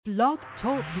Blog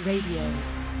Talk Radio.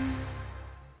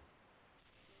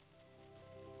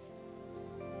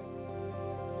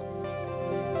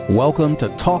 Welcome to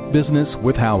Talk Business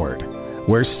with Howard,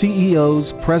 where CEOs,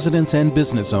 presidents, and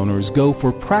business owners go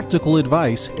for practical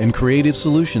advice and creative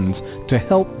solutions to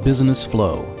help business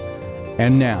flow.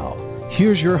 And now,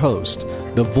 here's your host,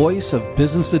 the voice of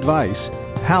business advice,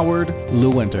 Howard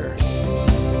Lewinter.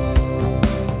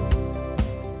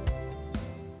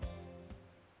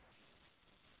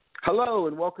 Hello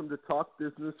and welcome to Talk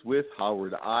Business with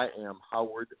Howard. I am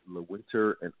Howard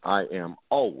Lewinter and I am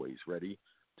always ready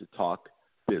to talk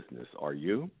business. Are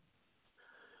you?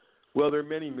 Well, there are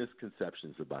many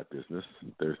misconceptions about business.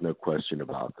 There's no question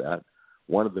about that.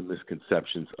 One of the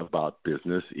misconceptions about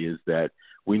business is that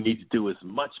we need to do as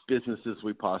much business as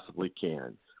we possibly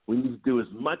can. We need to do as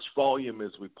much volume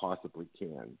as we possibly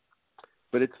can.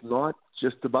 But it's not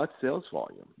just about sales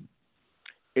volume.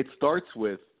 It starts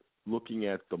with looking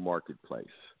at the marketplace.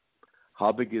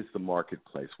 How big is the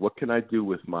marketplace? What can I do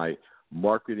with my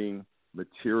marketing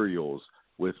materials,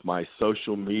 with my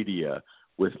social media,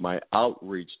 with my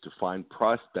outreach to find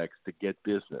prospects to get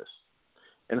business?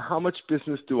 And how much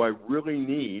business do I really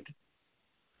need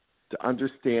to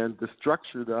understand the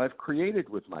structure that I've created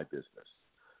with my business?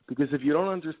 Because if you don't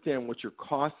understand what your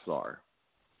costs are,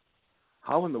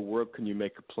 how in the world can you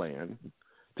make a plan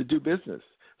to do business?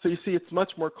 So you see, it's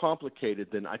much more complicated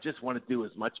than I just want to do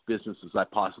as much business as I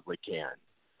possibly can.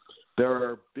 There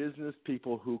are business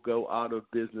people who go out of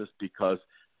business because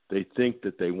they think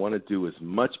that they want to do as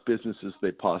much business as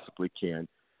they possibly can,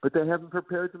 but they haven't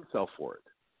prepared themselves for it.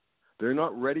 They're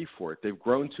not ready for it. They've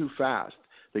grown too fast.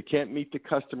 They can't meet the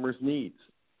customer's needs.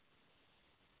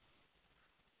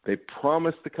 They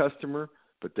promise the customer,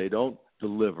 but they don't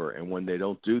deliver. And when they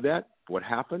don't do that, what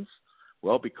happens?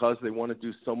 Well, because they want to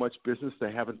do so much business,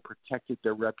 they haven't protected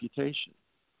their reputation.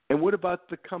 And what about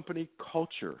the company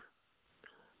culture?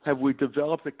 Have we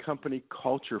developed a company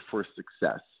culture for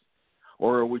success?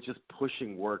 Or are we just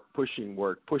pushing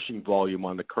volume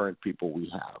on the current people we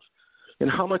have? And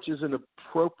how much is an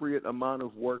appropriate amount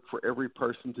of work for every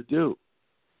person to do?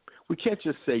 We can't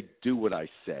just say, do what I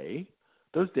say.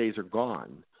 Those days are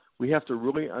gone. We have to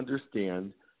really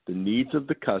understand the needs of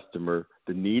the customer,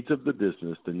 the needs of the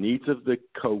business, the needs of the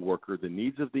coworker, the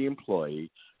needs of the employee,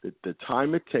 the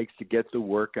time it takes to get the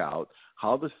work out,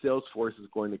 how the sales force is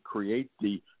going to create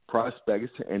the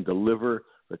prospects and deliver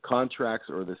the contracts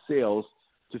or the sales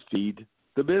to feed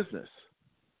the business.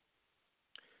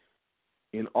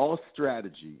 In all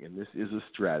strategy, and this is a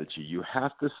strategy, you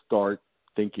have to start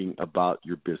thinking about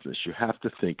your business. You have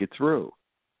to think it through.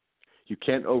 You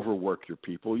can't overwork your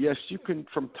people. Yes, you can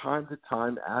from time to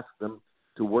time ask them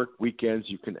to work weekends.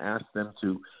 You can ask them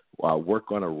to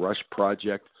work on a rush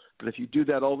project. But if you do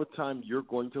that all the time, you're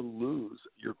going to lose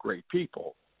your great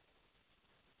people.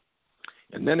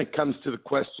 And then it comes to the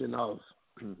question of,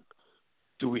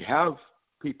 do we have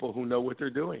people who know what they're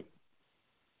doing?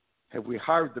 Have we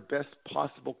hired the best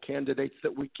possible candidates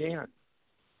that we can?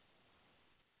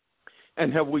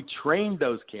 And have we trained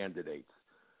those candidates?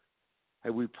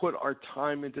 Have we put our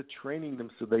time into training them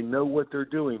so they know what they're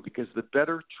doing? Because the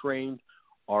better trained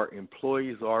our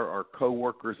employees are, our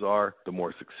coworkers are, the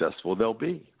more successful they'll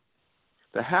be.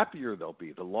 The happier they'll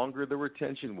be, the longer the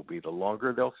retention will be, the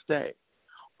longer they'll stay.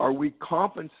 Are we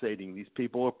compensating these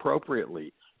people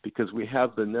appropriately because we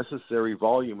have the necessary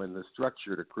volume and the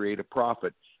structure to create a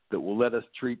profit that will let us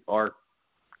treat our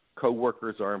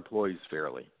coworkers, our employees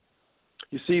fairly?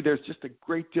 You see, there's just a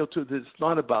great deal to this. It's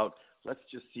not about let's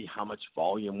just see how much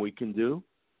volume we can do.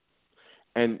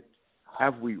 And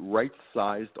have we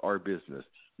right-sized our business,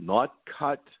 not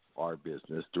cut our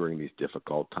business during these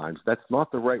difficult times? That's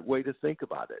not the right way to think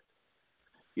about it.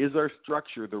 Is our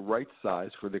structure the right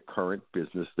size for the current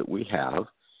business that we have?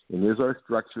 And is our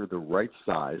structure the right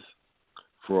size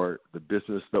for the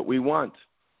business that we want?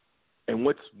 And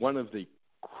what's one of the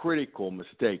critical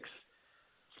mistakes,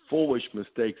 foolish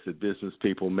mistakes that business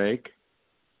people make?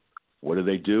 What do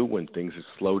they do when things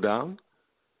slow down?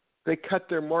 They cut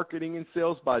their marketing and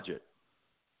sales budget.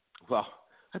 Well,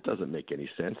 that doesn't make any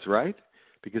sense, right?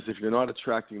 Because if you're not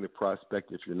attracting the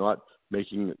prospect, if you're not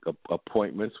making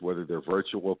appointments, whether they're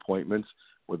virtual appointments,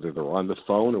 whether they're on the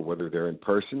phone or whether they're in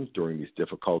person during these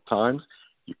difficult times,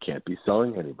 you can't be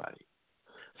selling anybody.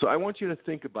 So I want you to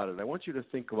think about it. I want you to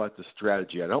think about the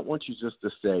strategy. I don't want you just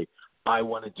to say, I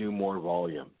want to do more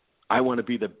volume. I want to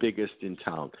be the biggest in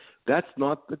town. That's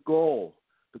not the goal.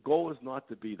 The goal is not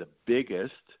to be the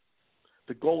biggest.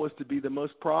 The goal is to be the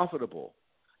most profitable.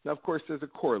 Now, of course, there's a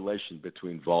correlation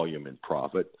between volume and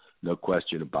profit, no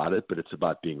question about it, but it's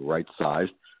about being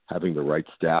right-sized, having the right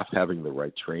staff, having the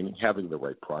right training, having the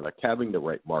right product, having the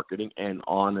right marketing, and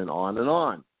on and on and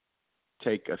on.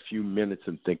 Take a few minutes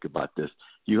and think about this.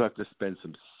 You have to spend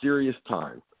some serious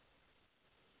time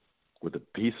with a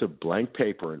piece of blank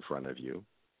paper in front of you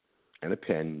and a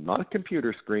pen, not a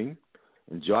computer screen,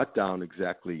 and jot down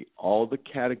exactly all the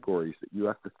categories that you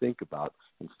have to think about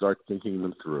and start thinking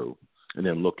them through. And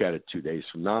then look at it 2 days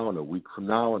from now, and a week from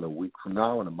now, and a week from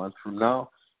now, and a month from now,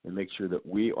 and make sure that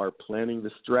we are planning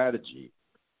the strategy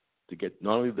to get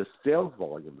not only the sales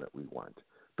volume that we want,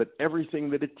 but everything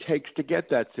that it takes to get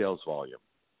that sales volume.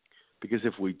 Because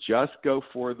if we just go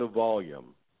for the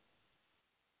volume,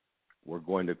 we're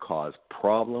going to cause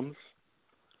problems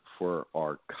for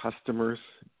our customers,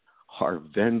 our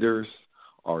vendors,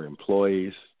 our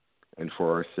employees, and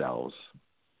for ourselves.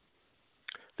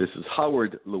 This is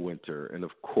Howard Lewinter, and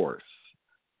of course,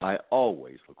 I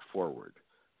always look forward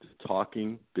to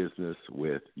talking business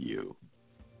with you.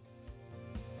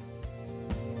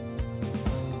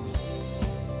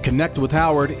 Connect with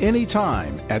Howard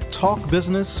anytime at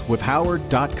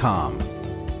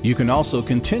talkbusinesswithhoward.com. You can also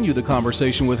continue the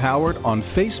conversation with Howard on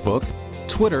Facebook,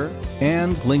 Twitter,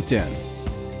 and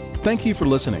LinkedIn. Thank you for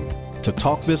listening to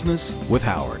Talk Business with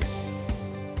Howard.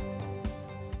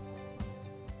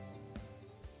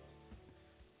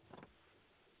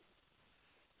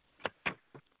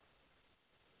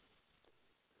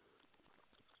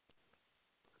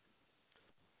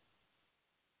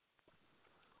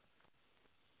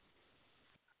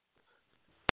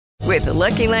 With the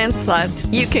Lucky Land Slots,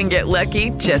 you can get lucky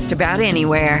just about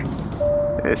anywhere.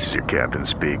 This is your captain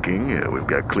speaking. We've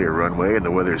got clear runway and the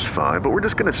weather's fine, but we're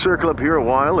just going to circle up here a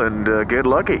while and get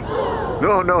lucky.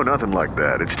 No, nothing like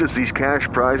that. It's just these cash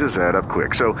prizes add up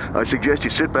quick. So I suggest you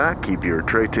sit back, keep your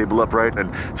tray table upright, and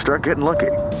start getting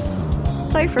lucky.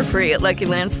 Play for free at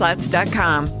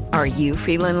LuckyLandSlots.com. Are you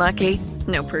feeling lucky?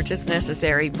 No purchase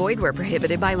necessary. Void where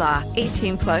prohibited by law.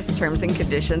 18+ terms and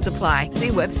conditions apply. See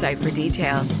website for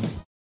details.